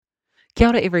Kia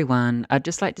ora everyone. I'd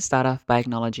just like to start off by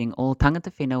acknowledging all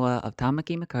tangata whenua of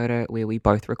Tamaki Makaurau where we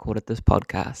both recorded this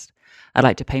podcast. I'd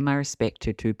like to pay my respect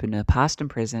to tupuna past and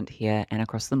present here and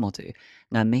across the motu.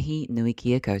 Ngā mihi nui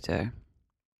kia koutou.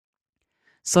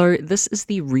 So this is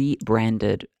the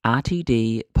rebranded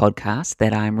RTD podcast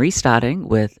that I'm restarting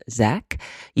with Zach.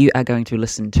 You are going to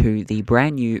listen to the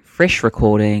brand new fresh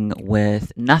recording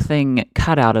with nothing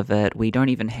cut out of it. We don't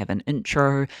even have an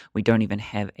intro. We don't even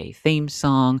have a theme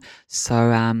song.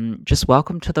 So just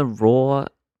welcome to the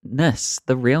rawness,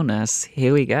 the realness.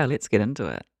 Here we go. Let's get into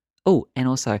it. Oh, and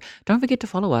also don't forget to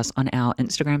follow us on our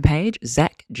Instagram page,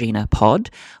 Zach Gina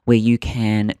Pod, where you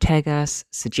can tag us,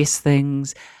 suggest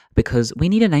things, because we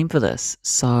need a name for this.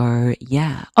 So,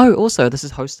 yeah. Oh, also, this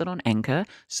is hosted on Anchor,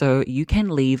 so you can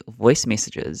leave voice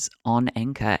messages on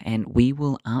Anchor and we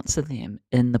will answer them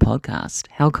in the podcast.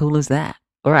 How cool is that?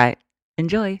 All right,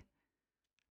 enjoy.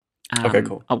 Okay,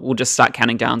 cool. We'll just start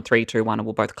counting down 3, 2, 1, and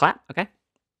we'll both clap, okay?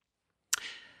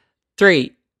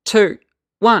 3, 2,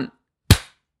 1.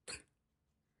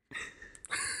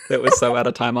 That was so out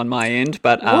of time on my end,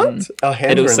 but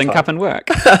it'll sync up and work.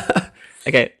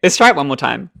 Okay, let's try it one more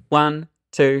time. 1,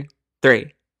 2,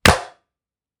 3.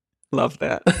 Love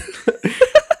that.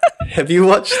 Have you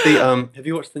watched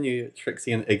the new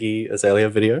Trixie and Iggy Azalea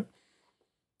video?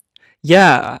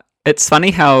 Yeah, it's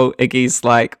funny how Iggy's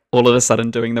like all of a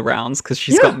sudden doing the rounds because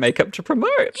she's got makeup to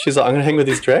promote. She's like, I'm gonna hang with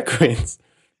these drag queens,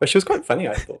 but she was quite funny,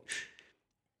 I thought.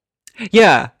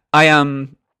 Yeah, I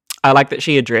like that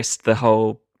she addressed the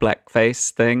whole blackface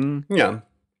thing. Yeah,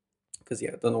 because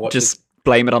I don't know what. Just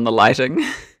blame it on the lighting.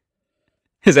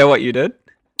 Is that what you did?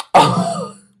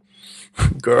 Oh,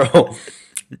 girl.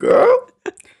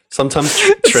 Sometimes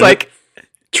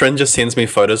Trin just sends me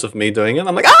photos of me doing it. And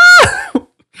I'm like, ah!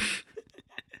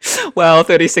 Well,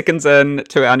 30 seconds in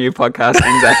to our new podcast,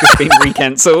 and Zach has been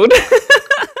recancelled.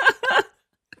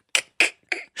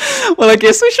 Well, I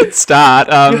guess we should start.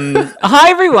 Hi,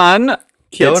 everyone.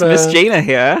 Kia it's ora. Miss Gina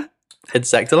here. It's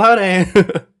Zach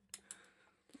Delaude.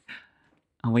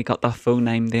 Oh, we got the full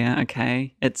name there,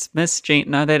 okay. It's Miss Gina.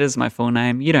 No, that is my full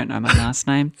name. You don't know my last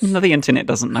name. No, the internet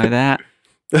doesn't know that.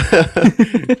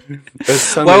 It's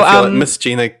so like Miss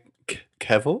Gina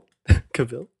Cavill?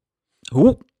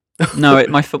 Ooh. No,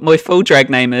 my full drag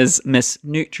name is Miss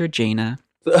Neutrogena.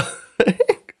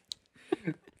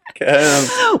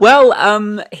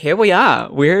 Well, here we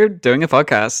are. We're doing a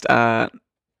podcast.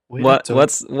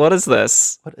 What is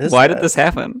this? Why did this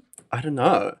happen? I don't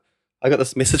know. I got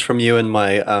this message from you in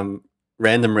my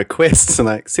random requests, and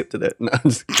I accepted it. No,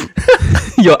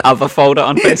 Your other folder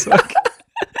on Facebook.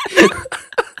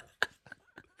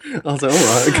 I was like,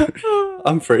 all right,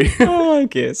 I'm free. I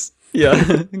guess. Yeah,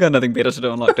 I got nothing better to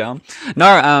do on lockdown. No,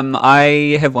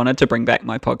 I have wanted to bring back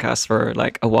my podcast for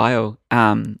like a while,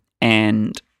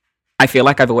 and I feel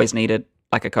like I've always needed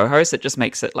like a co-host. It just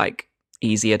makes it like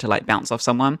easier to like bounce off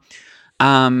someone.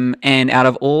 And out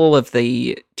of all of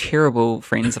the terrible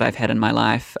friends that I've had in my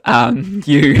life,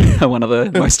 you are one of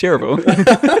the most terrible.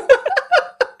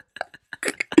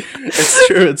 It's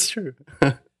true. It's true.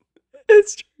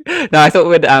 No, I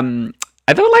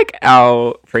thought like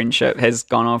our friendship has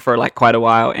gone on for like quite a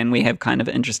while, and we have kind of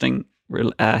interesting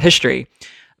history.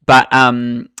 But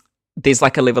there's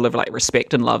like a level of like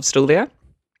respect and love still there.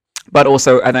 But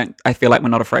also, I feel like we're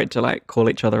not afraid to like call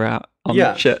each other out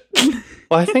on shit.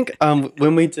 Well, I think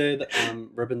when we did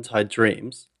Ribbon Tied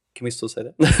Dreams, can we still say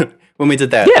that? When we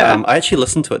did that, I actually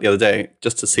listened to it the other day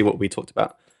just to see what we talked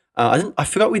about. I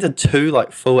forgot we did 2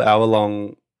 like full hour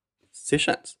long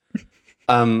sessions.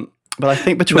 But I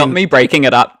think between not me breaking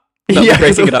it up. Me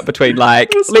breaking it up between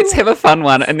like let's have a fun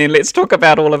one and then let's talk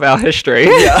about all of our history.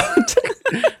 Yeah,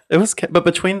 it was. But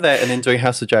between that and then doing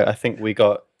House of J, I think we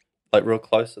got like real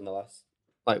close in the last.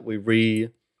 Like we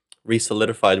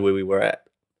re-solidified where we were at.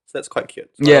 So that's quite cute.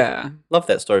 So love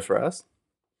that story for us.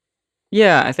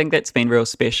 Yeah, I think that's been real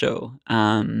special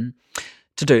to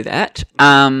do that.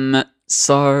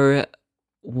 So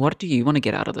what do you want to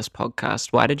get out of this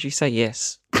podcast? Why did you say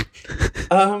yes?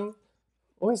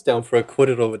 Always down for a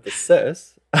corridor with the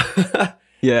sis.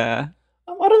 Yeah.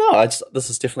 I don't know. This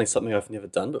is definitely something I've never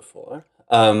done before.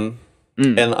 And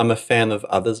I'm a fan of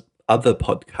other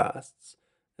podcasts.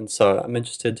 And so I'm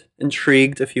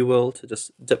intrigued, if you will, to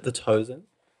just dip the toes in.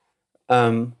 But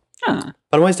I'm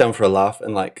always down for a laugh,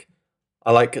 and like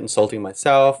I like insulting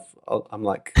myself. I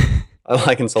like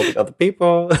insulting other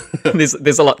people.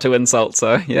 There's a lot to insult,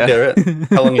 so yeah. Yeah, right.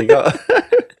 How long you got?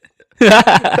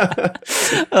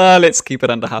 Let's keep it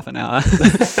under half an hour.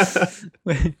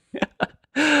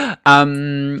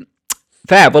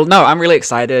 Fair. Well, no, I'm really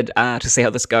excited to see how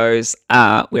this goes.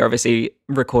 We're obviously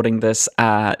recording this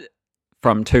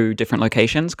from 2 different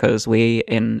locations because we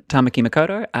in Tamaki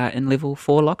Makaurau are in level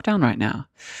 4 lockdown right now.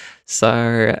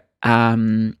 So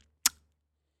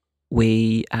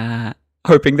we are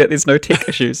hoping that there's no tech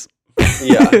issues.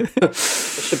 Yeah, it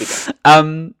should be good.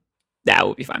 That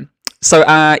will be fine. So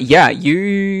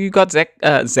you got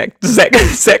vaccinated.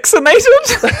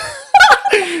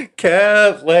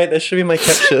 Kev, wait, that should be my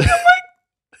caption.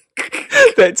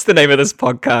 That's the name of this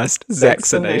podcast.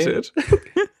 Vaccinated.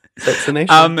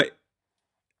 Vaccination.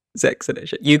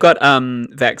 Vaccination. You got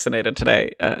vaccinated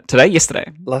yesterday.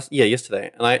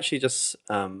 Yesterday, and I actually just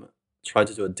tried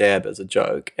to do a dab as a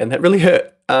joke, and that really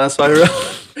hurt. So I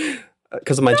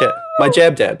because of my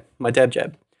dab jab.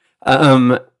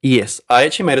 Yes, I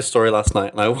actually made a story last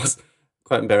night, and I was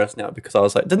quite embarrassed now because I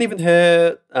was like, didn't even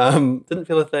hurt, didn't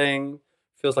feel a thing,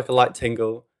 feels like a light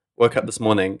tingle. Woke up this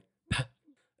morning,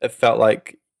 it felt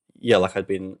like I'd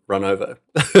been run over.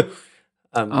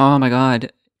 Oh my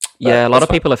god. Yeah, a lot of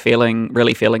people are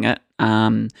really feeling it.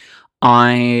 I'm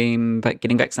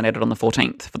getting vaccinated on the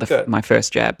 14th for my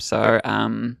first jab. So,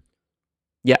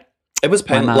 yeah. It was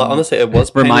painless. Honestly, it was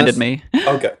painless. Reminded me.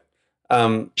 Okay.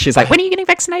 She's like, when are you getting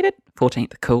vaccinated?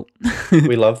 14th. Cool.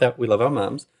 We love that. We love our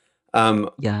mums.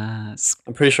 Yes.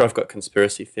 I'm pretty sure I've got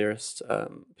conspiracy theorist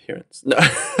appearance. No.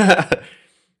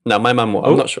 No, my mum will.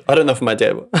 I'm not sure. I don't know if my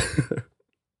dad will.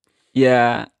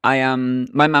 Yeah,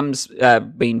 my mum's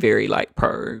been very like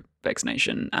pro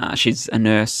vaccination. She's a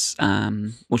nurse,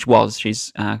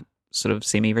 she's sort of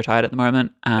semi-retired at the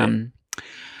moment.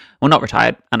 Well, not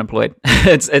retired, unemployed.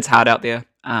 It's hard out there.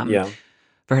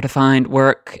 For her to find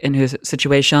work in her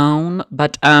situation,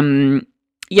 but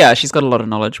she's got a lot of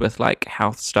knowledge with like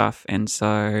health stuff, and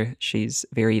so she's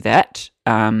very that.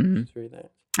 I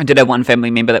did have one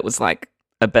family member that was like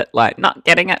a bit like not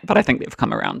getting it, but I think they've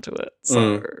come around to it.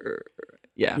 So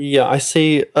yeah, I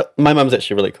see. My mum's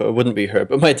actually really cool. It wouldn't be her,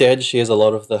 but my dad, she has a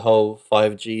lot of the whole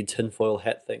 5G tinfoil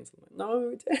hat things. I'm like,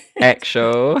 no, Dad.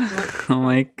 Actual. Oh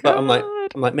my god. But I'm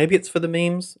like, maybe it's for the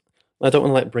memes. I don't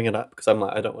want to like bring it up because I'm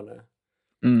like, I don't want to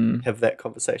have that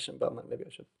conversation. But I'm like, maybe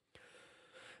I should.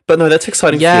 But no, that's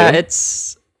exciting. Yeah,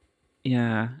 it's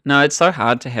so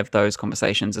hard to have those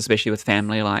conversations, especially with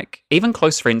family. Like even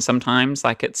close friends, sometimes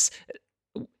like it's.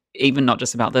 Even not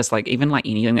just about this, like even like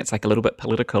anything that's like a little bit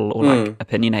political or like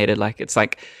opinionated, like it's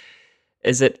like,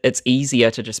 it's easier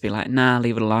to just be like, nah,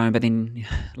 leave it alone. But then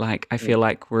like, I feel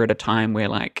like we're at a time where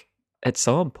like, it's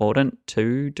so important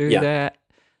to do that.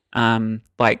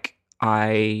 Like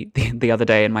the other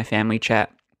day in my family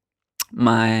chat,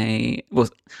 I'm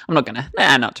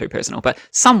not too personal, but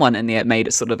someone in there made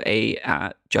it sort of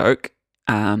a joke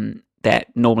that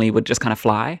normally would just kind of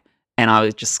fly. And I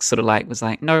was just sort of like,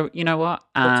 no, you know what?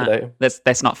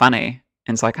 That's not funny.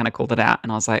 And so I kind of called it out.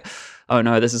 And I was like, oh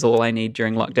no, this is all I need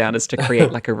during lockdown is to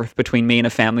create like a rift between me and a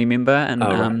family member. And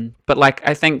right. But like,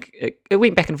 I think it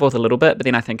went back and forth a little bit, but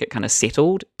then I think it kind of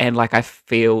settled. And like, I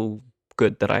feel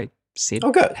good that I said,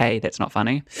 hey, that's not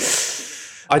funny.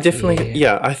 I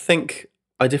think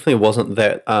I definitely wasn't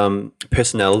that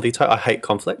personality type. I hate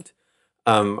conflict.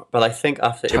 But I think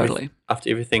after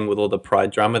everything with all the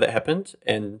Pride drama that happened,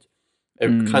 and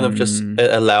it kind of just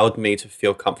it allowed me to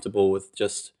feel comfortable with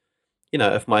just,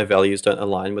 if my values don't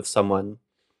align with someone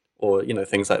or,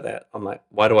 things like that, I'm like,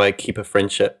 why do I keep a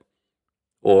friendship?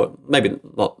 Or maybe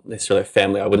not necessarily a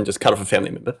family. I wouldn't just cut off a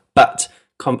family member. But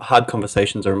hard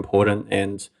conversations are important,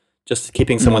 and just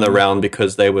keeping someone around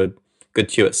because they were good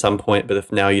to you at some point, but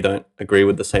if now you don't agree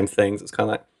with the same things, it's kind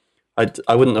of like,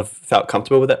 I wouldn't have felt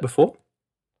comfortable with that before.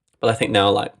 But I think now,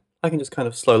 like, I can just kind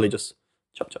of slowly just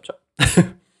chop.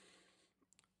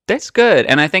 That's good.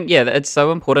 And I think, it's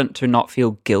so important to not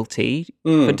feel guilty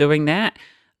for doing that.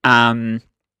 Good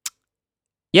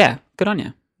on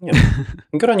you. Yeah,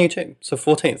 and good on you too. So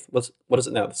 14th, what is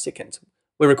it now? The 2nd.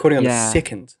 We're recording on the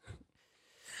 2nd.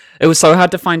 It was so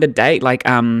hard to find a date, like,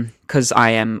 because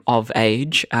I am of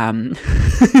age. Didn't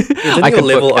your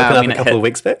level open up a couple of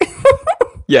weeks back?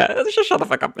 Yeah, just shut the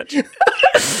fuck up, bitch.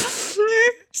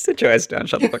 Sit your ass down,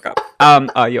 shut the fuck up.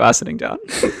 You are sitting down.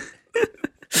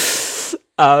 So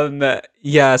the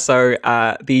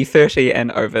 30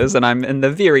 and overs, and I'm in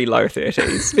the very low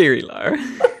 30s, very low.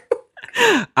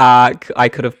 I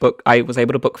was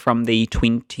able to book from the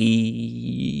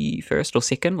 21st or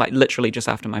 2nd, like literally just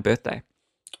after my birthday.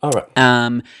 All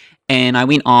right. And I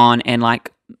went on, and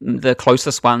like the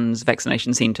closest ones,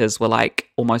 vaccination centers were like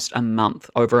almost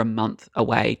over a month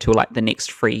away to like the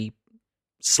next free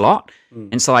slot.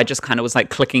 And so I just kind of was like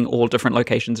clicking all different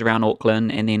locations around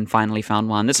Auckland, and then finally found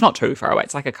one that's not too far away.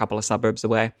 It's like a couple of suburbs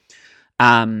away.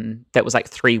 That was like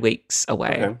 3 weeks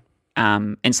away. Okay.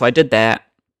 And so I did that,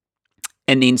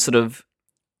 and then sort of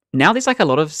now there's like a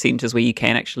lot of centers where you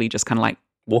can actually just kind of like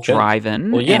Walk in. drive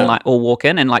in Well, yeah. and like, or walk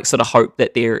in and like sort of hope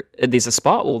that there's a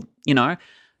spot. Or, you know,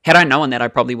 had I known that, I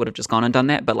probably would have just gone and done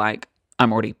that. But like,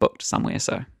 I'm already booked somewhere,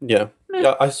 so Yeah.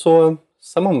 Yeah, I saw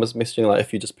someone was messaging like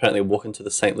if you just apparently walk into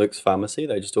the St. Luke's pharmacy,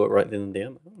 they just do it right then and there.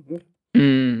 I'm like, "Oh, okay."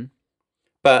 mm,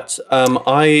 But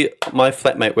my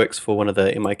flatmate works for one of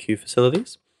the MIQ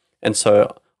facilities, and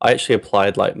so I actually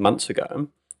applied like months ago.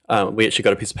 We actually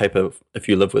got a piece of paper. If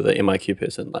you live with an MIQ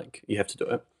person, like you have to do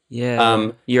it. yeah,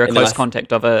 you're a and then close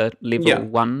contact of a level Yeah.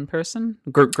 1 person,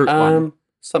 group one.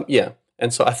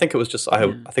 And so I think it was just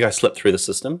I think I slipped through the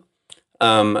system,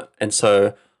 and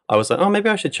so I was like, oh, maybe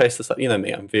I should chase this up. You know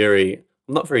me, I'm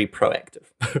not very proactive.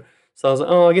 So I was like,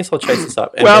 oh, I guess I'll chase this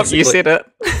up. And Well, you said it.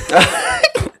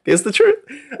 Here's the truth.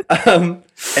 And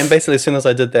basically, as soon as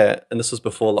I did that, and this was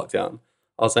before lockdown,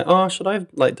 I was like, oh, should I have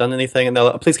like done anything? And they're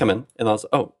like, oh, please come in. And I was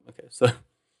like, oh, okay. So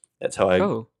that's how I.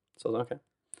 Oh, So I was like, okay.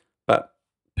 But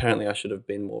apparently, I should have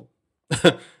been more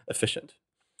efficient.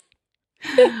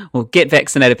 well, get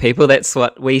vaccinated, people. That's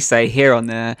what we say here on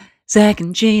the Zach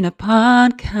and Gina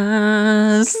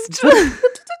podcast.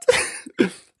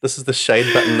 This is the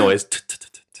shade button noise.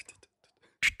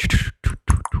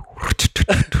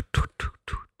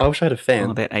 I wish I had a Oh,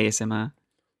 fan. that ASMR.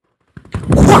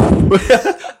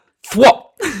 Thwop.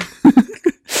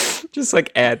 Just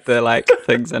like add the like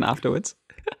things in afterwards.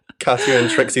 Cassia and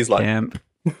Trixie's like, Camp.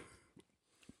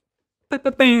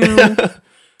 Ba-ba-boom.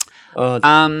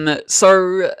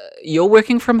 So you're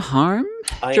working from home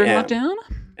I during am. lockdown?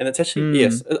 And it's actually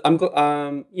yes,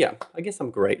 yeah, I guess I'm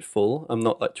grateful. I'm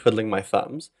not like twiddling my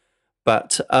thumbs,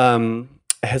 but it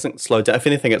hasn't slowed down. If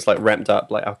anything, it's like ramped up.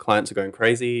 Like our clients are going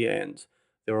crazy, and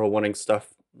they're all wanting stuff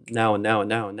now and now and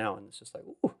now and now, and it's just like,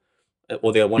 ooh.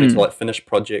 Or they're wanting to like finish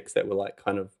projects that were like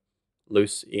kind of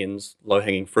loose ends, low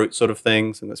hanging fruit sort of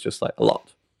things, and it's just like a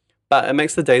lot. But it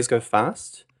makes the days go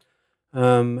fast.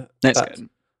 That's but good.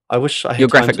 I wish I had Your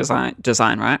time graphic to-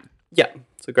 design, right? Yeah,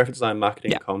 so graphic design,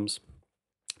 marketing, Yeah. comms.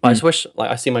 I just wish,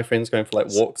 like, I see my friends going for like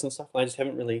walks and stuff, and I just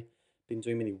haven't really been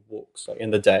doing many walks like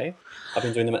in the day. I've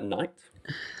been doing them at night.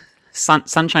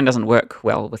 Sunshine doesn't work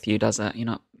well with you, does it? You're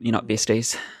not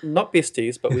besties. Not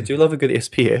besties, but we do love a good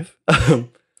SPF.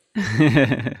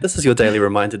 This is your daily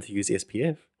reminder to use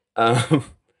SPF.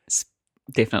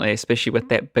 Definitely, especially with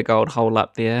that big old hole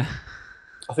up there,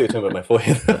 I thought you were talking about my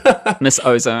forehead. Miss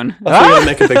Ozone. I thought you were going to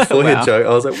make a big forehead Wow. joke. I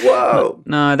was like, whoa.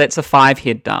 No, that's a 5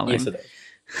 head, darling. Yes, it is.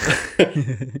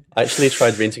 I actually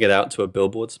tried renting it out to a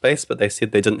billboard space, but they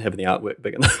said they didn't have any artwork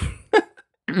big enough.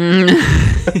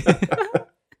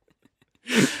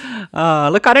 Oh,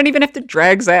 look, I don't even have to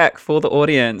drag Zach for the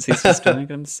audience. He's just doing it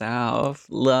himself.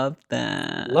 Love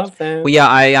that. Love that. Well, yeah,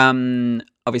 I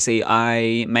obviously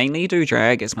I mainly do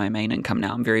drag as my main income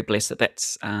now. I'm very blessed that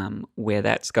that's where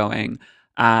that's going.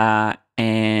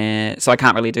 And so I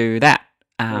can't really do that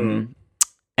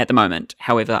at the moment.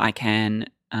 However, I can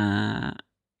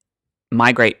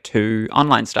migrate to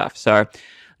online stuff. So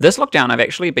this lockdown, I've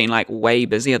actually been like way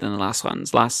busier than the last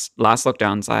ones. Last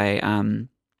lockdowns, I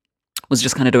was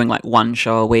just kind of doing like one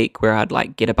show a week where I'd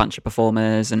like get a bunch of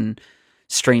performers and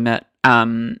stream it.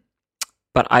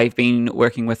 But I've been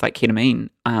working with like Ketamine.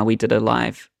 We did a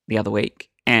live the other week,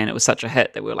 and it was such a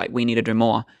hit that we were like, we need to do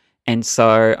more. And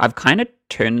so I've kind of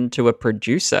turned into a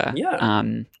producer,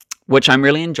 which I'm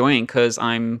really enjoying because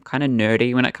I'm kind of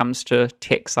nerdy when it comes to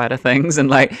tech side of things, and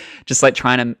like just like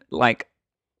trying to like,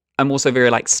 I'm also very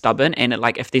like stubborn, and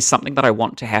like if there's something that I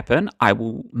want to happen, I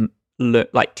will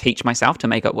like teach myself to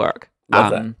make it work.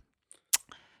 Love that.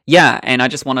 Yeah, and I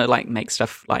just want to like make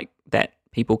stuff like that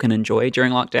people can enjoy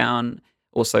during lockdown.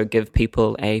 Also give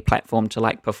people a platform to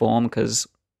like perform because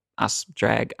us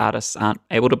drag artists aren't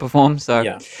able to perform. So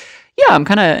yeah, I'm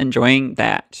kind of enjoying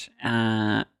that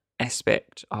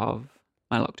aspect of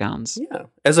my lockdowns. Yeah.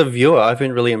 As a viewer, I've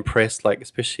been really impressed. Like,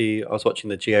 especially I was watching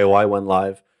the GAY one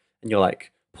live, and you're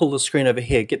like, pull the screen over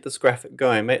here, get this graphic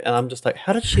going, mate. And I'm just like,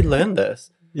 how did she learn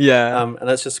this? Yeah. And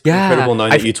that's just incredible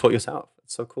knowing that you taught yourself.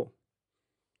 It's so cool.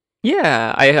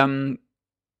 Yeah,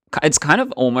 it's kind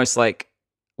of almost like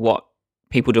what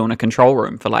people do in a control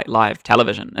room for like live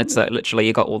television. It's literally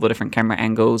you got all the different camera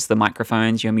angles, the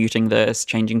microphones, you're muting this,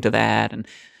 changing to that, and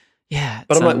yeah.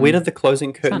 But I'm like, where did the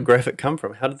closing curtain graphic come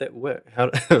from? How did that work?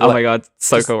 Oh my god,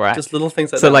 so cool, right? Just little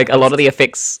things like so that. So like a lot of the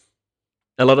effects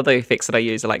that I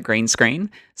use are like green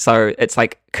screen. So it's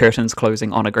like curtains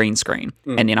closing on a green screen,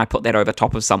 and then I put that over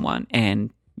top of someone and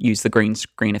use the green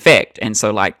screen effect, and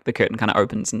so like the curtain kind of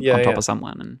opens on top of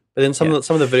someone. And but then some of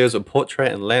the videos were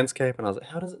portrait and landscape, and I was like,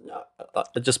 how does it? No,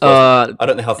 it just blows I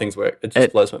don't know how things work. It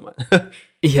just blows my mind.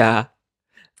 Yeah.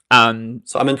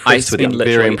 So I'm impressed with you. I'm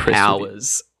very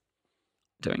impressed.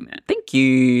 doing that. Thank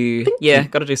you.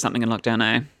 Got to do something in lockdown,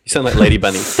 eh? You sound like Lady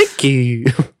Bunny. Thank you.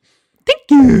 Thank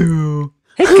you.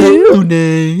 Hey, girl.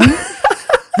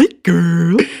 Hey,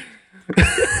 girl.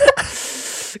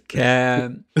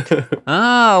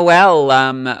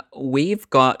 We've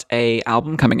got a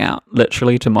album coming out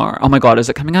literally tomorrow. Oh my god, is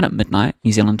it coming out at midnight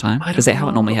New Zealand time? Is that how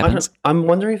it normally happens? I'm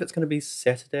wondering if it's going to be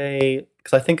Saturday,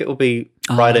 because I think it will be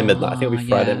Friday midnight. I think it'll be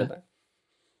Friday midnight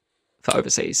for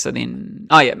overseas. So then,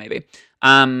 maybe.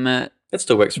 It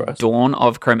still works for us. Dawn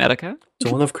of Chromatica.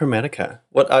 Dawn of Chromatica.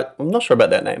 What? I'm not sure about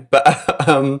that name, but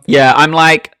I'm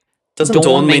like. Doesn't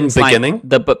Dawn mean beginning?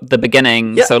 Like the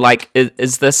beginning. Yeah. So like,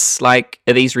 is this like,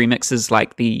 are these remixes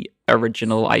like the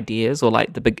original ideas or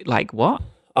like the like what?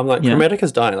 I'm like,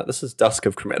 Chromatica's dying. Like, this is Dusk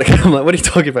of Chromatica. I'm like, what are you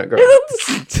talking about, girl?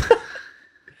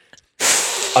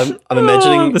 I'm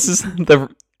imagining this is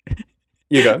the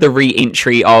you go the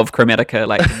re-entry of Chromatica,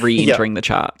 like re-entering the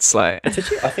charts. Like, I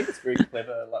think it's very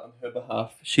clever. Like on her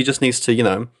behalf, she just needs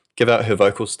to give out her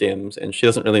vocal stems, and she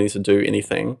doesn't really need to do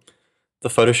anything. The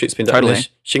photo shoot's been done. Totally.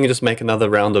 She can just make another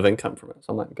round of income from it.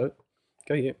 So I'm like, go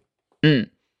you.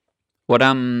 What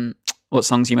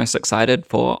songs are you most excited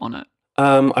for on it?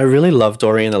 I really love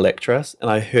Dorian Electras, and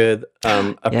I heard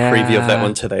a preview of that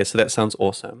one today, so that sounds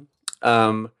awesome.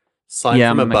 Sign from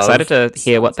I'm Above. Excited to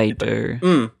hear what they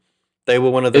do. They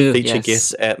were one of the feature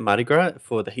guests at Mardi Gras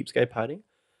for the Heapsgay party.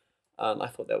 I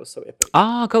thought that was so epic.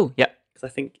 Oh, cool. Yeah. I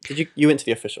think you went to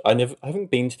the official. I haven't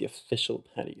been to the official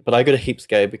party, but I go to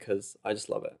Heapsgay because I just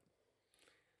love it.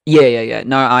 Yeah.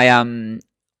 No,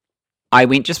 I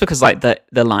went just because like the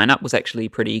lineup was actually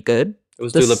pretty good. It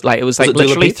was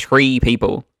literally 3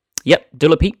 people. Yep,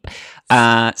 Dula Peep,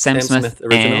 Sam Smith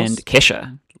and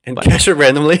Kesha. And Kesha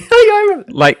randomly.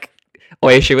 Like,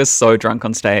 she was so drunk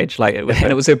on stage. Like, and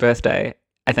it was her birthday,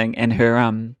 I think, and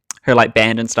her like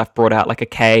band and stuff brought out like a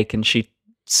cake, and she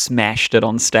smashed it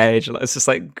on stage. It's just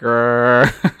like,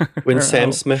 grrr. When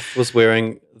Sam Smith was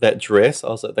wearing that dress, I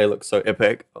was like, they look so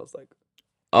epic. I was like,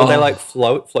 were they like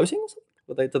floating or something?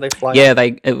 Did they fly? Yeah,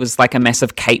 it was like a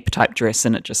massive cape type dress,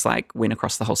 and it just like went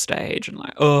across the whole stage, and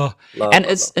like,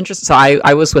 it's interesting. So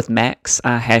I was with Max,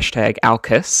 hashtag our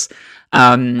kiss,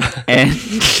 and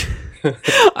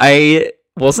I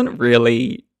wasn't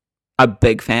really a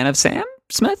big fan of Sam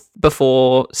Smith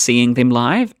before seeing them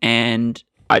live, and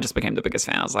I just became the biggest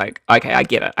fan. I was like, okay, I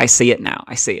get it. I see it now.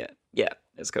 I see it. Yeah,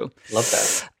 it's cool. Love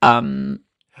that. How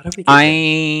did we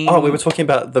get we were talking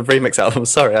about the remix album.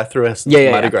 Sorry, I threw us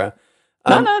Mardi Gras.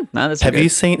 No, that's have you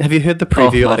heard the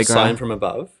preview of Sign from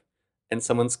Above? And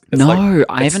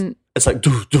I haven't. It's like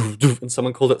doo doo doo, and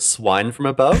someone called it Swine from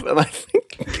Above, and I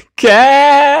think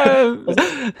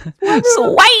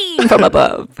Swine from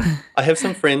Above. I have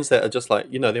some friends that are just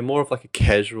like, they're more of like a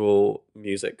casual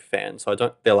music fan. So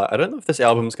they're like, I don't know if this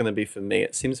album's going to be for me.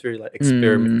 It seems very like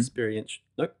experimental,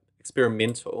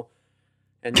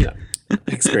 and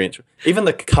experiential. Even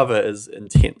the cover is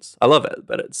intense. I love it,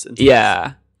 but it's intense.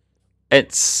 Yeah.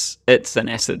 It's an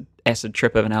acid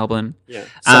trip of an album. Yeah.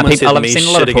 I've seen a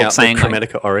lot of people saying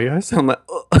Chromatica Oreos. I'm like,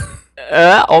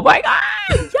 oh my god,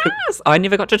 yes! I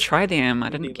never got to try them. I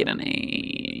didn't get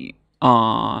any.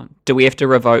 Oh, do we have to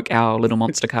revoke our Little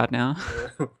Monster card now?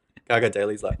 Gaga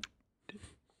Daly's like.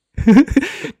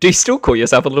 Do you still call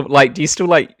yourself a little? Like, do you still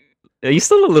like? Are you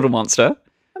still a Little Monster?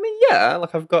 I mean, yeah.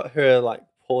 Like, I've got her like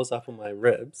paws up on my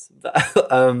ribs.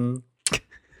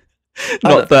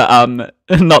 Not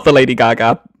the Lady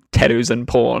Gaga tattoos and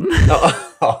porn.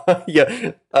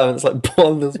 Yeah. It's like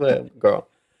porn this way, girl.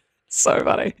 So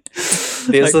funny.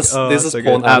 There's this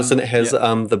porn artist, and it has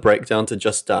the breakdown to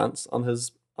Just Dance on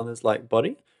his like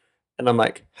body, and I'm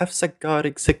like, why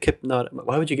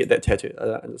would you get that tattoo? I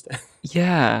don't understand.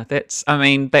 Yeah,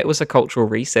 that was a cultural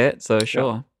reset, so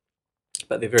sure. Yeah.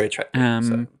 But they're very attractive.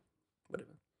 So whatever.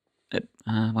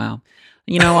 Wow.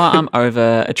 You know what? I'm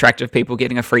over attractive people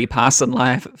getting a free pass in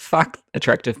life. Fuck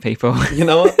attractive people. You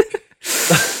know what?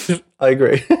 I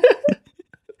agree.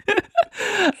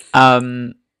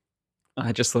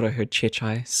 I just thought I heard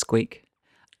Chechai squeak.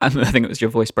 I think it was your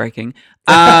voice breaking.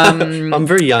 I'm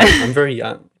very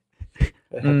young.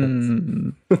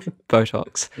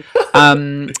 Botox.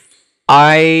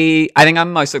 I think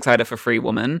I'm most excited for Free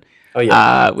Woman. Oh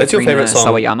yeah, that's your Rina favorite song.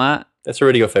 Sawayama. That's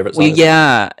already your favorite song. Well,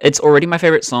 yeah, it's already my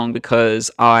favorite song because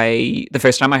the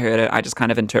first time I heard it, I just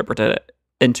kind of interpreted.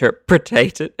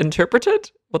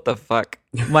 What the fuck?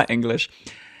 My English.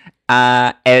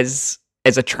 As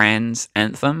a trans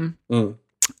anthem.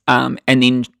 And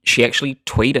then she actually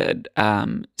tweeted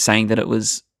saying that it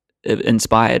was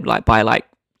inspired by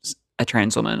a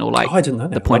trans woman, or Oh, like I didn't know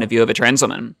the that. point Wow. of view of a trans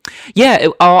woman. Yeah,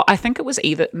 I think it was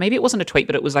either, maybe it wasn't a tweet,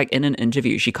 but it was like in an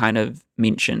interview. She kind of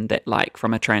mentioned that, like,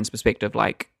 from a trans perspective,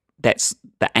 like that's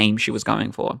the aim she was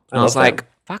going for. And I was love that. like,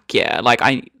 fuck yeah! Like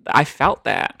I felt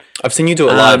that. I've seen you do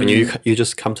it live, and you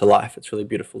just come to life. It's really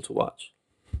beautiful to watch.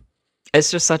 It's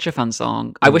just such a fun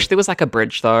song. I wish there was like a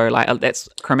bridge though. Like that's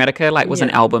Chromatica, like was an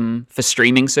Yeah. album for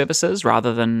streaming services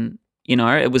rather than,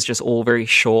 it was just all very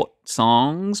short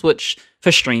songs, which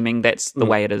for streaming, that's the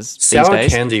way it is these Sour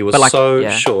days. Candy was But, like, so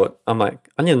yeah. short. I'm like,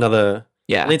 I need another.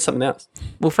 Yeah. I need something else.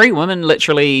 Well, Free Women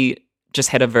literally just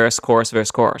had a verse, chorus,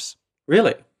 verse, chorus.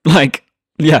 Really? Like,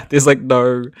 yeah, there's like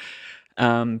no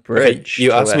bridge. You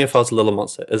to asked me it. if I was a Little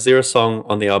Monster. Is there a song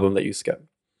on the album that you skip?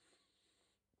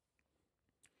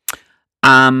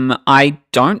 I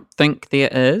don't think there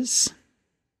is.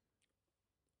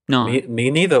 No. Me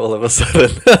neither. All of a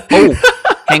sudden. Oh,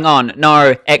 hang on.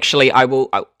 No, actually, I will.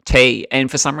 T, and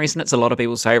for some reason, it's a lot of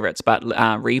people's favorites, but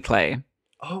Replay.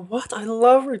 Oh, what? I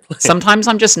love Replay. Sometimes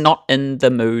I'm just not in the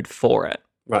mood for it.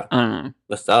 Right. I don't know.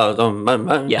 The stars on my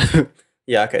mind. Yeah.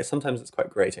 Yeah. Okay. Sometimes it's quite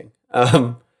grating.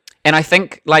 And I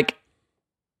think, like,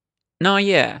 no,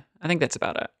 yeah, I think that's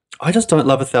about it. I just don't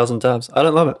love 1,000 Doves. I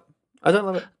don't love it. I don't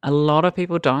love it. A lot of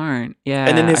people don't. Yeah.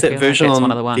 And then there's I that feel version that's on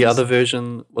one of the ones. the other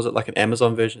version. Was it like an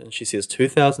Amazon version? And she says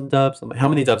 2,000 doves. I'm like, how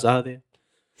many doves are there?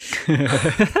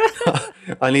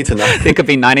 I need to know. There could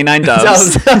be 99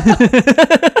 doves.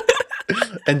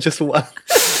 And just one.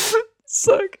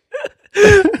 So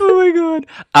good. Oh my god.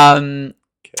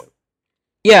 Okay.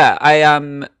 Yeah,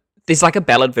 there's like a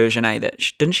ballad version, that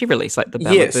didn't she release like the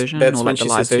ballad Yes, version that's or when like she the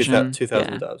live says version?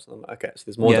 2,000 Yeah. doves. And I'm like, okay, so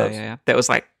there's more Yeah, doves. yeah. That was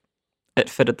like, it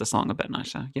fitted the song a bit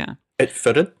nicer. Yeah. It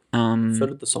fitted. Um,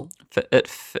 Fitted the song. it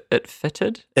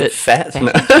fitted. It fat.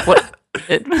 No. What?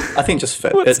 It I think just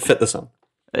fit. What's- It fit the song.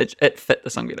 it fit the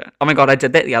song better. Oh my god, I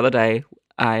did that the other day.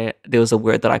 There was a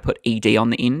word that I put ed on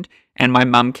the end, and my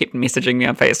mum kept messaging me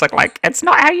on Facebook like, "It's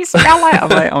not how you spell it." I'm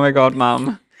like, "Oh my god,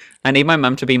 mum." I need my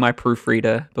mum to be my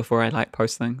proofreader before I like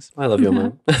post things. I love your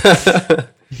mum.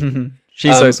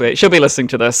 She's so sweet. She'll be listening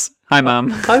to this. Hi, mum.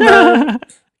 Hi, mum.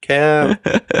 Cam.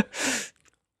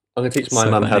 I'm going to teach my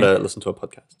So mum how funny. to listen to a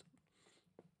podcast.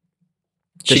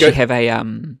 Does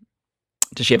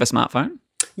she have a smartphone?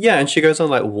 Yeah, and she goes on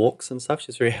like walks and stuff.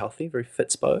 She's very healthy, very fit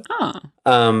spo.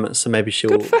 Oh, So maybe she'll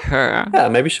good for her.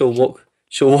 maybe she'll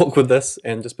walk with this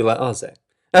and just be like, "Oh, Zach."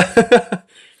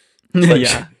 Like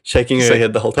Yeah. shaking her Just, like,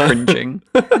 head the whole time. Cringing.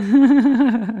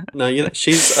 No,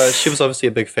 she was obviously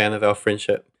a big fan of our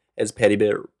friendship as Paddy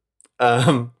Bear.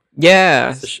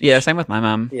 Yeah. So Yeah, same with my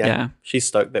mum. Yeah. She's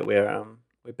stoked that we're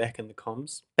back in the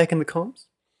comms. Back in the comms.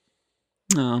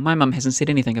 Oh, my mum hasn't said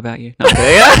anything about you. No, I'm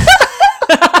kidding.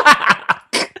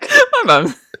 My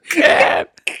mum. Yeah.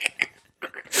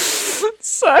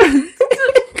 So.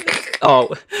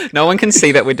 Oh, no one can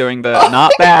see that we're doing the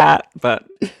not that, but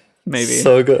maybe.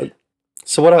 So good.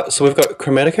 So we've got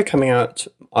Chromatica coming out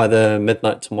either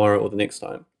midnight tomorrow or the next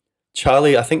time.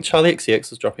 I think Charlie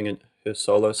XCX is dropping her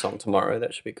solo song tomorrow.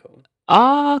 That should be cool.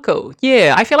 Oh, cool.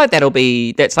 Yeah, I feel like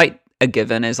that's like a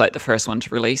given as like the first one to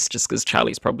release, just because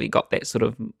Charlie's probably got that sort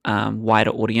of wider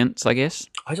audience, I guess.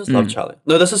 I just love Charlie.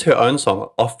 No, this is her own song,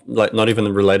 like not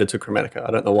even related to Chromatica.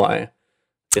 I don't know why.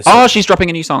 Oh, she's dropping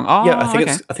a new song. Oh, yeah, I think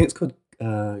okay. it's called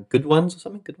Good Ones or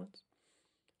something. Good Ones.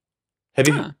 Have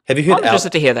you heard I'm Out?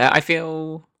 interested to hear that. I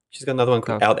feel She's got another one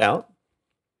called Go. Out Out.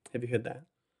 Have you heard that?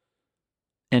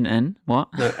 in what?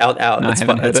 No, Out Out. No, I it's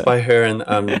haven't heard it's it. by her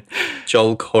and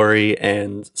Joel Corey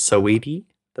and Saweetie,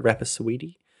 the rapper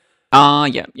Saweetie,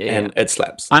 Yeah. and it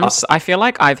slaps. I feel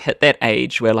like I've hit that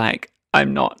age where like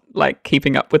I'm not like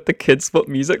keeping up with the kids what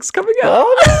music's coming out.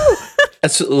 Oh,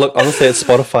 no. Honestly, it's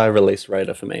Spotify release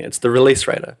radar for me. It's the release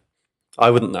radar. I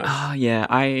wouldn't know. Oh yeah,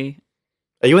 Are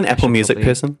you an Apple should Music probably-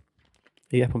 person?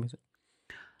 Are you Apple Music?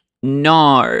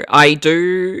 no, I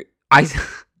do.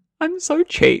 I'm so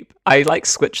cheap. I like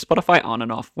switch Spotify on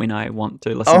and off when I want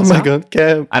to listen. Oh to my stuff. god,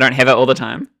 Cam. I don't have it all the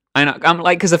time. I know. I'm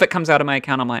like, because if it comes out of my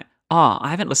account, I'm like, oh, I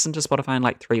haven't listened to Spotify in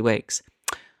like 3 weeks.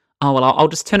 Oh well, I'll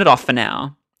just turn it off for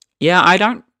now. Yeah, I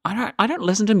don't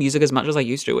listen to music as much as I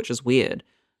used to, which is weird.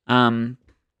 I'm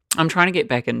trying to get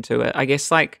back into it. I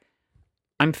guess like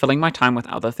I'm filling my time with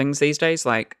other things these days.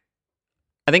 Like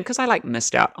I think because I like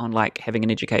missed out on like having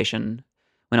an education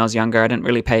when I was younger. I didn't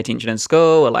really pay attention in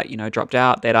school, or like dropped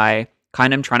out. That I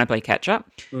kind of am trying to play catch up.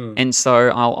 And so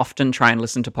I'll often try and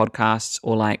listen to podcasts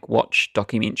or like watch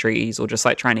documentaries or just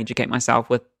like try and educate myself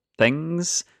with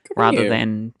things rather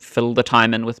than fill the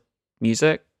time in with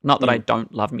music. Not that I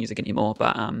don't love music anymore,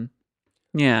 but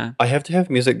yeah. I have to have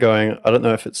music going. I don't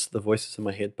know if it's the voices in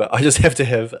my head, but I just have to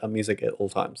have music at all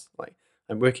times. Like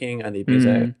I'm working, I need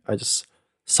music. I just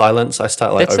silence. I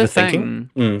start like That's a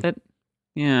overthinking. thing.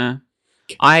 Yeah.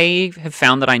 I have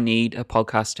found that I need a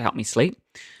podcast to help me sleep.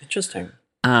 Interesting.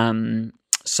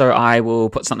 So I will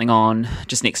put something on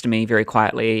just next to me very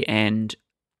quietly, and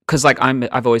because like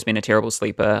I've always been a terrible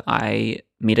sleeper, I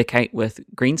medicate with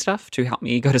green stuff to help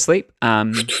me go to sleep.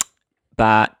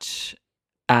 But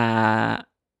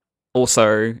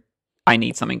also I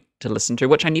need something to listen to,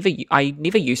 which I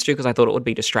never used to because I thought it would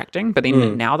be distracting. But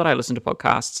then now that I listen to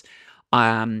podcasts,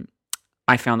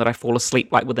 I found that I fall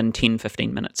asleep like within 10,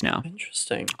 15 minutes now.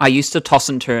 Interesting. I used to toss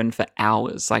and turn for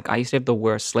hours. Like I used to have the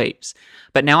worst sleeps.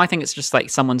 But now I think it's just like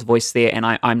someone's voice there and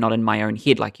I'm not in my own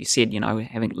head. Like you said,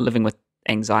 living with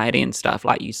anxiety and stuff.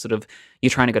 Like you're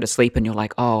trying to go to sleep and you're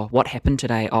like, oh, what happened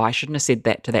today? Oh, I shouldn't have said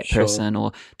that to that person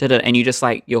or did it. And you just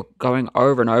like, you're going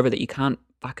over and over that you can't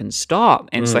fucking stop.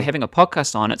 And so having a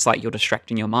podcast on, it's like you're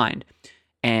distracting your mind.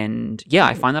 And yeah,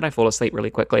 I find that I fall asleep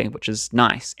really quickly, which is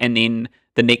nice. And then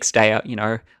the next day, I'll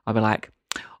be like,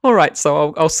 all right,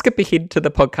 so I'll skip ahead to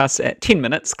the podcast at 10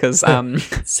 minutes because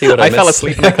see what I fell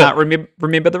asleep and I can't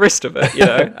remember the rest of it,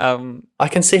 I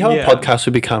can see how a podcast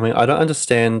would be coming. I don't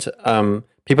understand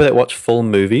people that watch full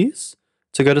movies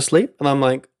to go to sleep. And I'm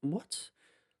like, what?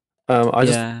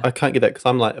 I can't get that because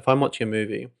I'm like, if I'm watching a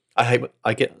movie,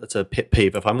 it's a pet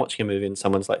peeve. If I'm watching a movie and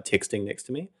someone's like texting next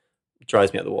to me, it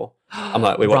drives me at the wall. I'm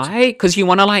like, we watch. Right? Because you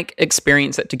want to like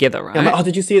experience it together, right? I'm like, oh,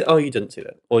 did you see it? Oh, you didn't see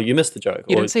that. Or you missed the joke.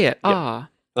 You didn't see it? Yeah.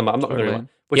 I'm not going to rewind.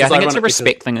 Yeah, I think it's a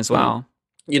respect thing as well.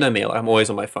 You know me, like, I'm always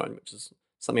on my phone, which is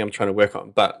something I'm trying to work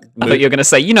on. But I thought you were going to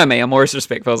say, you know me, I'm always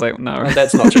respectful. I was like, no.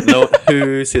 That's not true. No,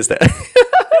 who says that?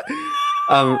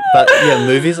 But yeah,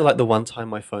 movies are like the one time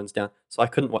my phone's down. So I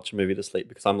couldn't watch a movie to sleep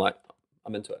because I'm like,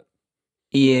 I'm into it.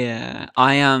 Yeah.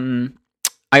 I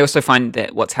also find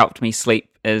that what's helped me sleep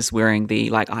is wearing the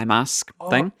like eye mask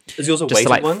thing. Is yours a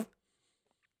weighted one?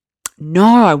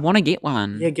 No, I want to get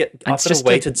one. Yeah, I've got a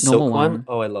weighted silk one.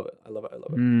 Oh, I love it. I love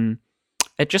it.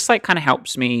 It just like kind of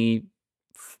helps me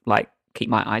like keep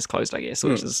my eyes closed, I guess,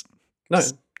 which is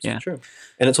true.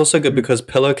 And it's also good because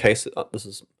pillowcases. This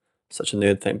is such a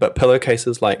nerd thing, but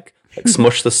pillowcases like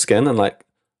smush the skin and like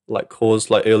cause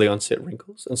like early onset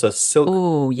wrinkles, and so silk.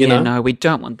 Oh yeah, no, we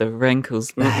don't want the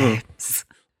wrinkles, babes.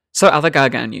 So other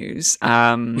Gaga news,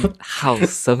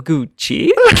 House of Gucci.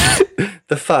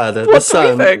 The father, what the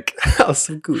son. Do you think? House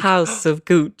of Gucci. House of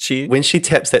Gucci. When she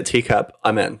taps that teacup,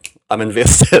 I'm in. I'm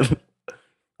invested.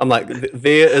 I'm like,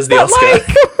 there is the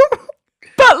Oscar.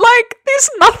 But there's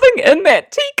nothing in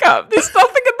that teacup. There's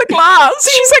nothing in the glass.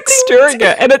 She's like stirring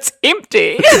it and it's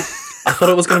empty. I thought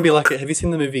it was going to be like, have you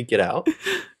seen the movie Get Out?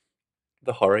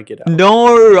 The horror Get Out.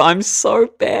 No, I'm so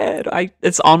bad.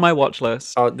 It's on my watch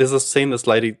list. Oh, there's a scene, this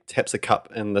lady taps a cup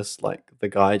and this the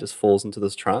guy just falls into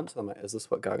this trance. I'm like, is this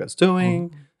what Gaga's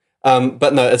doing?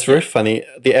 But no, it's very funny.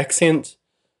 The accent,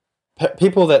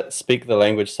 people that speak the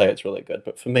language say it's really good.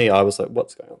 But for me, I was like,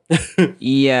 what's going on?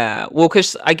 Yeah. Well,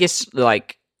 because I guess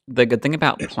like the good thing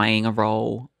about playing a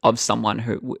role of someone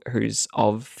who's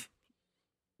of...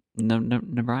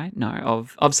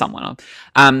 of someone.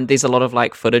 There's a lot of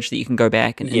like footage that you can go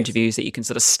back and interviews that you can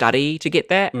sort of study to get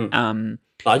that.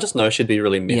 I just know she'd be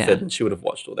really method and she would have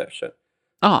watched all that shit.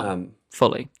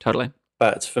 Fully, totally.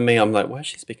 But for me, I'm like, why is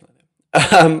she speaking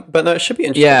like that? But no, it should be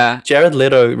interesting. Yeah, Jared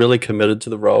Leto really committed to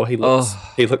the role. He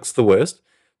looks the worst.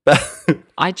 But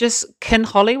can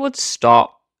Hollywood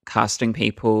stop casting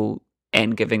people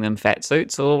and giving them fat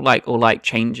suits or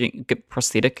changing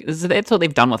prosthetic? That's what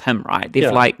they've done with him, right? They've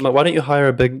why don't you hire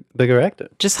a bigger actor?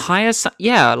 Just hire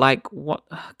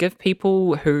give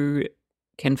people who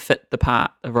can fit the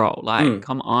role.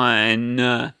 Come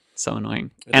on. So annoying.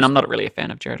 And I'm not really a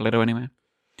fan of Jared Leto anyway.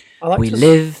 We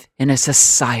live in a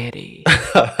society.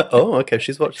 Oh, okay.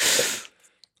 She's watched that.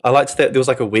 I liked that there was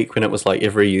like a week when it was like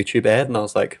every YouTube ad and I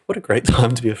was like, what a great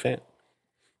time to be a fan.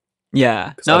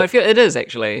 Yeah. No, I feel it is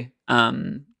actually.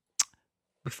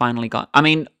 We finally got... I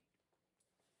mean,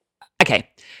 okay.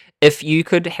 If you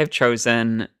could have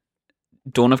chosen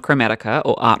Dawn of Chromatica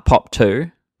or Art Pop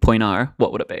 2.0,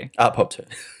 what would it be? Art Pop 2.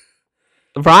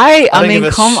 Right? I mean,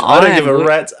 come on. I don't give a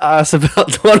rat's ass about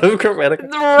Dawn of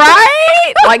Chromatica.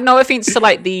 Right? No offense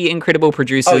to the incredible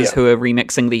producers who are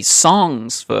remixing these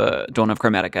songs for Dawn of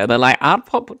Chromatica. But Art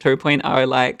Pop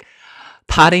 2.0,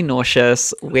 Party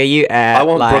Nauseous, where you at? I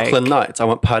want Brooklyn Nights. I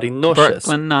want Party Nauseous.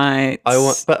 Brooklyn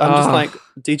Nights. But I'm just like,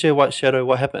 DJ White Shadow,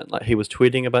 what happened? He was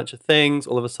tweeting a bunch of things.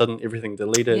 All of a sudden, everything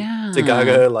deleted. Yeah. To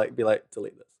Gaga, delete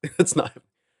this. It's not.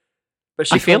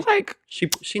 But I feel like she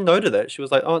noted it. She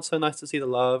was like, oh, it's so nice to see the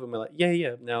love. And we're like,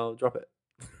 yeah, now drop it.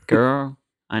 Girl,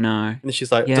 I know. And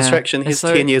she's like, distraction. Here's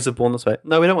 10 years of Born This Way.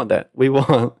 No, we don't want that. We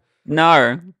want...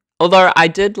 No. Although I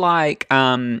did like,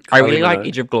 I really like Minogue.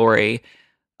 Edge of Glory.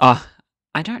 I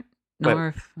don't know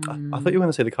Wait, if... I thought you were going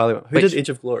to say the Kylie one. Who did Edge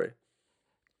of Glory?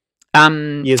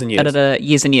 Years and Years.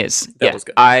 Years and Years. That was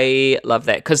good. I love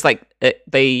that because like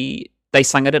they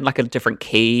sung it in like a different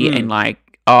key and like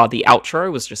the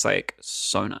outro was just like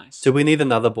so nice. Do we need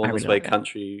another Born I This really Way like it.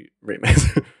 country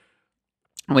remix?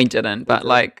 We didn't, but didn't.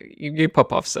 like you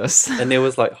pop off, sis. And there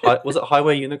was like, was it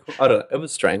Highway Unicorn? I don't know. It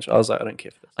was strange. I was like, I don't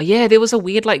care for this. Oh yeah, there was a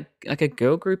weird like a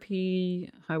girl groupie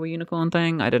Highway Unicorn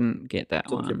thing. I didn't get that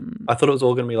Didn't care. one. I thought it was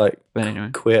all going to be like But anyway,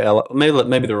 queer allies.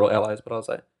 Maybe they're all allies, but I was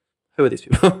like, who are these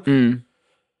people?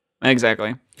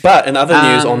 exactly. But in other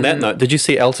news, on that note, did you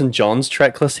see Elton John's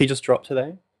track list he just dropped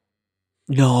today?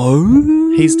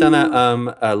 No, He's done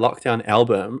a lockdown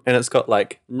album, and it's got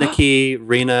like Nicki,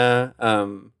 Rina,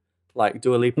 like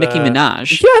Dua Lipa, Nicki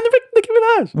Minaj. Yeah, Nicki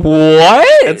Minaj.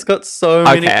 What? It's got so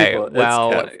many Okay, people. It's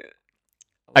well, Kev.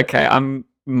 okay, I'm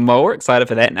more excited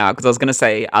for that now because I was going to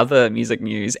say other music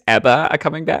news. ABBA are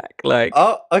coming back. Like,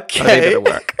 Oh, they okay. better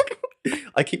work.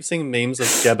 I keep seeing memes of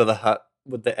Jabba the Hutt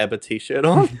with the ABBA t-shirt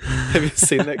on. Have you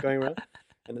seen that going around?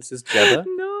 And it says Jabba.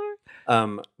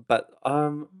 No. But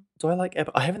do I like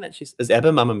ABBA? I haven't actually. Is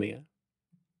ABBA Mamma Mia?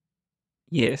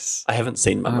 Yes. I haven't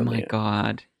seen Mamma Oh my Mia.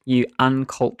 god, you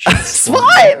uncultured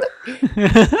Swine! swine.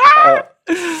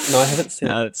 No, I haven't seen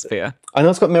No, it. that's fair. I know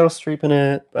it's got Meryl Streep in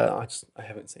it, but I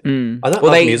haven't seen it. I don't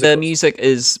Well, love the musicals. music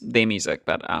is their music,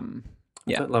 but I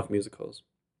yeah. don't love musicals.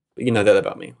 But you know that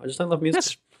about me. I just don't love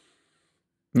musicals.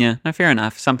 Yeah, no, fair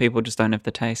enough. Some people just don't have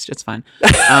the taste. It's fine.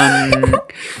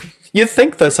 You'd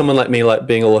think though someone like me, like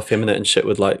being all effeminate and shit,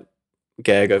 would like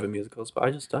gag over musicals, but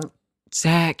I just don't.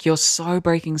 Zach, you're so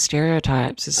breaking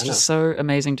stereotypes. It's I just so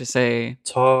amazing to see.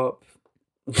 Top.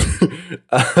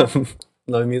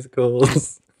 No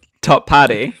musicals. Top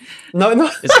Party No.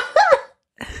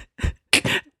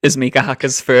 is Mika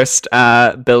Haka's first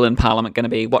bill in Parliament going to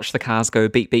be watch the cars go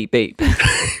beep, beep, beep.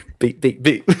 Beep, beep,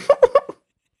 beep.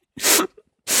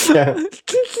 Yeah.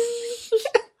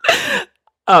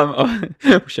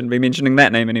 We shouldn't be mentioning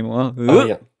that name anymore. Oh,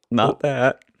 yeah. Not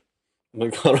that. Oh my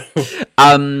god.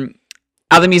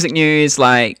 Other music news,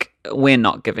 like we're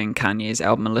not giving Kanye's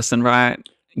album a listen, right?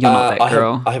 You're not that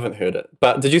girl. I haven't heard it.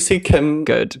 But did you see Kim?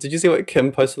 Good. Did you see what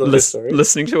Kim posted on her story?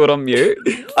 Listening to it on mute.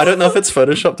 I don't know if it's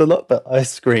photoshopped or not, but I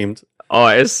screamed. Oh,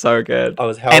 it's so good. I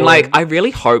was howling. And like, I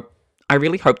really hope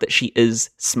that she is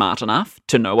smart enough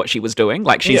to know what she was doing.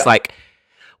 Like, she's like,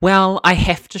 well, I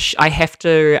have to, I have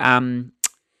to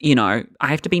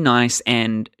be nice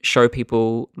and show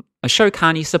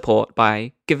Kanye support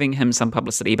by giving him some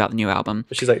publicity about the new album.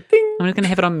 But she's like, ding. I'm just gonna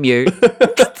have it on mute.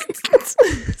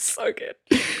 So good.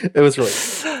 It was really.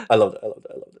 I loved it.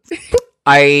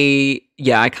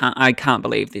 I can't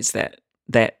believe there's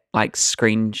that like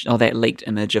screen or that leaked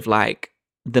image of like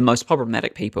the most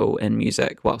problematic people in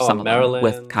music. Well, some of them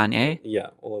with Kanye. Yeah,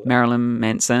 all of that. Marilyn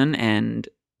Manson and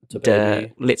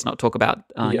let's not talk about.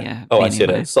 I see it.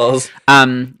 Soz.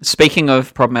 Speaking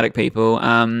of problematic people,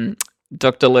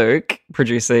 Dr. Luke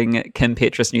producing Kim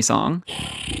Petras' new song.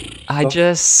 How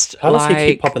does he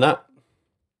keep popping up?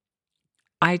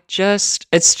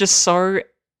 It's just so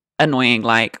annoying.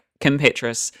 Like, Kim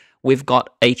Petras, we've got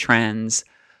a trans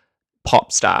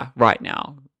pop star right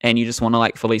now, and you just want to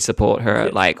like fully support her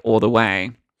like all the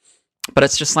way. But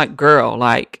it's just like, girl,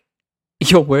 like,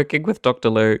 you're working with Dr.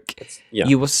 Luke.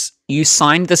 You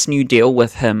signed this new deal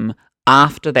with him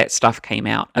after that stuff came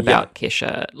out about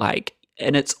Kesha, like,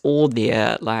 and it's all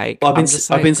there. Like, well, I've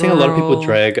been seeing a lot of people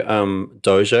drag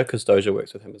Doja, because Doja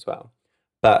works with him as well.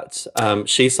 But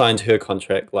she signed her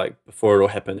contract like before it all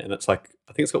happened, and it's like,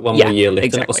 I think it's got one more year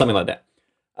left in it or something like that.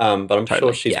 But I'm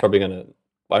sure she's probably gonna.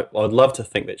 I'd love to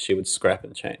think that she would scrap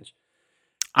and change.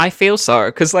 I feel so,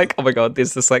 because like, oh my god,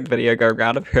 there's this like video going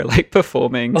around of her like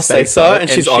performing. I'll say so, and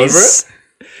she's over it.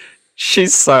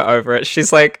 She's so over it.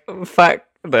 She's like, fuck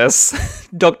this.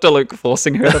 Dr. Luke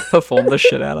forcing her to perform the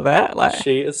shit out of that. Like,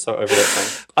 she is so over that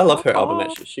thing. I love her album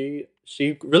actually.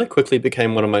 She really quickly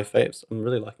became one of my faves. I'm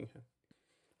really liking her.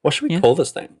 What should we call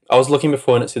this thing? I was looking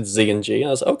before and it said Z and G. I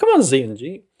was like, oh come on, Z and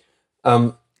G.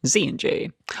 Z and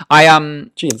G.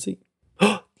 G and Z.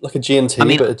 Like a G and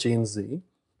T, but a G and Z.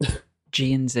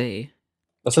 G and Z.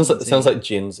 It sounds like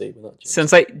Gen Z, but not Gen Z.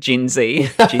 Sounds like Gen Z.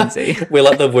 Gen Z. We're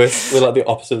like the worst. We're like the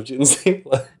opposite of Gen Z.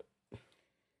 Well,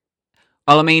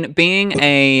 I mean, being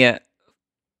a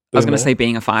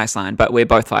being a fire sign, but we're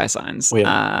both fire signs.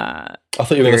 I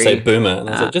thought you were going to say boomer, and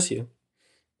I was like, just you.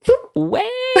 Well,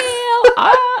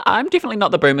 I'm definitely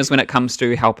not the boomers when it comes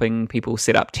to helping people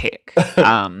set up tech.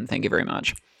 Thank you very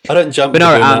much. I don't jump. But no,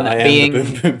 I am the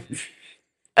boom boom.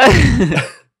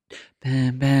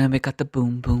 Bam, bam, we got the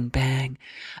boom, boom, bang.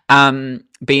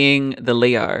 Being the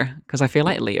Leo, because I feel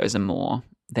like Leos are more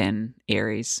than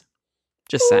Aries.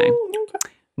 Just saying. Ooh,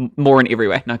 okay. More in every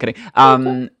way. No kidding.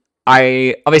 Okay.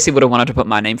 I obviously would have wanted to put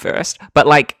my name first, but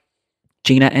like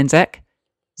Gina and Zach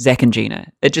and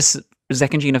Gina.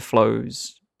 Zach and Gina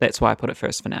flows. That's why I put it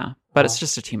first for now. But it's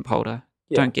just a temp holder.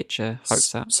 Yeah. Don't get your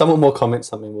hopes up. Someone will comment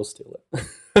something, we'll steal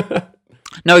it.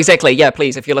 No, exactly. Yeah,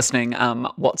 please, if you're listening,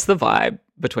 what's the vibe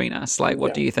between us? Like,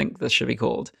 what do you think this should be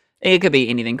called? It could be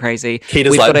anything crazy.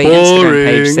 Keita's We've like, got a boring. Instagram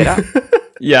page set up.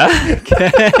 Yeah.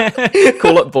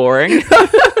 Call it boring.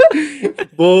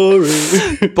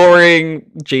 Boring. Boring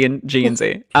G and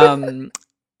Z.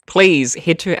 Please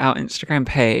head to our Instagram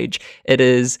page. It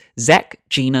is Zach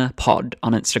Gina Pod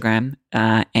on Instagram,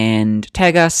 and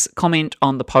tag us, comment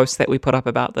on the post that we put up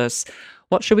about this.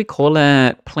 What should we call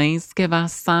it? Please give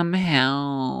us some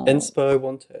help. Inspo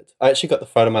wanted. I actually got the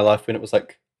photo of my life when it was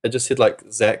like, it just said like,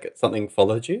 Zach, something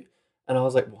followed you. And I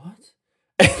was like, what?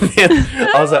 And then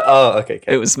I was like, oh, okay.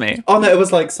 It was me. Oh, no, it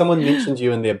was like someone mentioned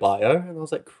you in their bio. And I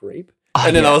was like, creep. Oh,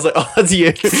 and then I was like, oh, it's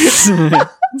you.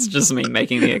 It's just me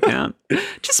making the account.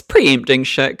 Just preempting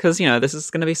shit, because, this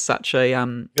is going to be such a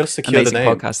gotta secure amazing the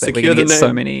name. podcast that Secure we're going to the get so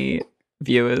name. many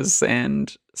viewers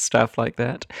and stuff like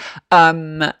that.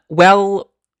 Well,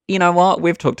 you know what?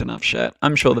 We've talked enough shit.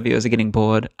 I'm sure the viewers are getting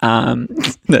bored.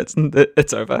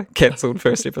 It's over. Cancelled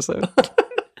first episode.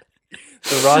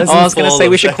 I was going to say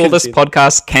we should call this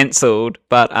podcast Cancelled,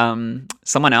 but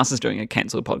someone else is doing a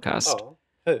cancelled podcast. Oh,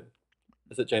 who?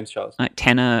 Is it James Charles? Like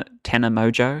Tana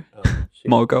Mojo. Oh,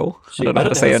 Mogul. I don't know how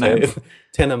to say her name.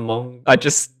 Tana Mong.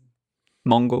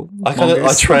 Mongol.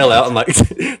 I trail out and like,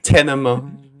 Tana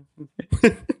Mong.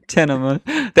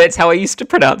 Tenema. That's how I used to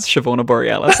pronounce Shavona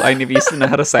Borealis. I never used to know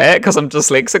how to say it because I'm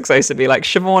dyslexic, so I used to be like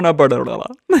Shavona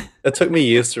Borealis. It took me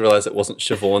years to realize it wasn't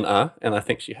Siobhan, and I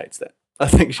think she hates that. I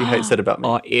think she hates that about me.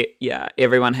 Oh, yeah,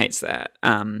 everyone hates that.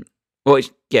 Well,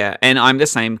 yeah, and I'm the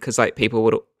same because like people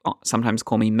would sometimes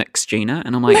call me Mix Gina,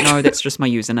 and I'm like, no, that's just my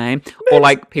username. Or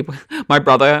like people, my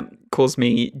brother calls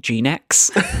me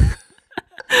Genax.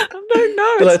 I don't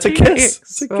know. It's a kiss.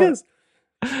 It's a kiss.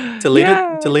 Delete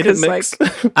it, Mix.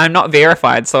 Like, I'm not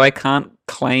verified, so I can't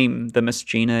claim the Miss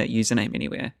Gina username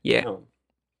anywhere. Yeah. Oh.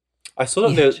 I saw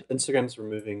that Instagram's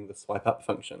removing the swipe up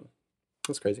function.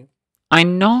 That's crazy. I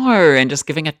know, and just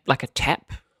giving it like a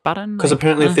tap button. Because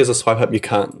apparently if there's a swipe up, you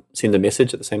can't send a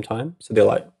message at the same time. So they're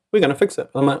like, we're going to fix it.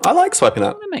 I'm like, I like swiping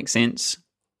up. That makes sense.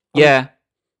 Yeah.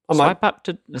 I'm Swipe up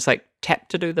to, it's like tap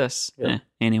to do this. Yeah.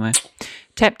 Anyway.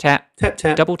 Tap, tap. Tap,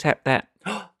 tap. Double tap that.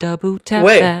 Double tap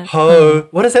Wait, that. ho.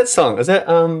 What is that song? Is that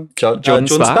Jordan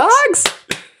Sparks?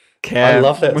 I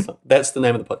love that song. That's the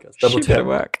name of the podcast. Double She better tap.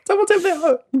 work. Double tap that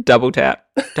ho. Double tap.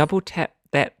 Double tap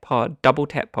that pod. Double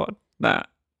tap pod. Nah.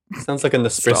 Sounds like an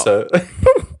espresso.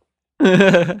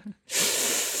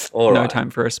 All No right. time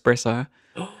for espresso.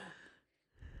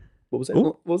 What was it?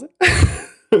 Ooh. What was it?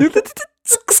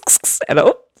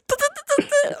 Hello.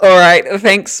 All right,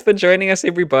 thanks for joining us,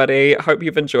 everybody. Hope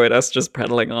you've enjoyed us just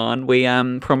prattling on. We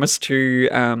promise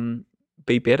to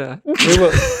be better. We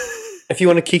will. If you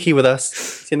want to kiki with us,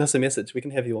 send us a message. We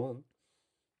can have you on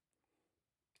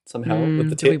somehow with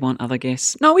the Do we tech want other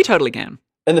guests? No, we totally can.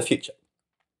 in the future.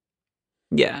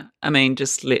 Yeah, I mean,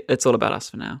 it's all about us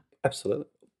for now. Absolutely.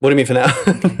 What do you mean for now?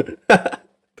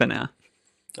 For now.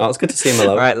 Oh, it's good to see you, my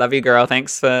love. All right, love you, girl.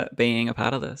 Thanks for being a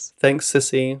part of this. Thanks,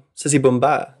 Sissy. Sissy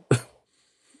Boomba.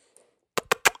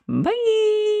 Bye.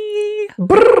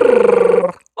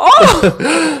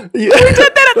 Oh, Yeah. we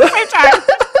did that at the same time.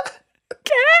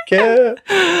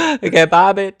 Okay,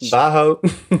 bye, bitch. Bye, ho.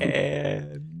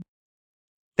 And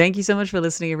thank you so much for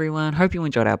listening, everyone. Hope you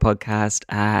enjoyed our podcast.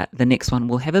 The next one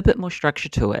will have a bit more structure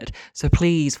to it. So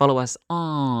please follow us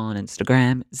on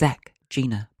Instagram, Zach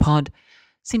Gina Pod.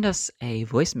 Send us a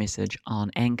voice message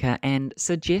on Anchor and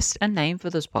suggest a name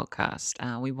for this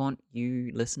podcast. We want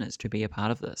you listeners to be a part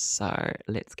of this. So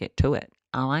let's get to it.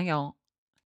 I like y'all.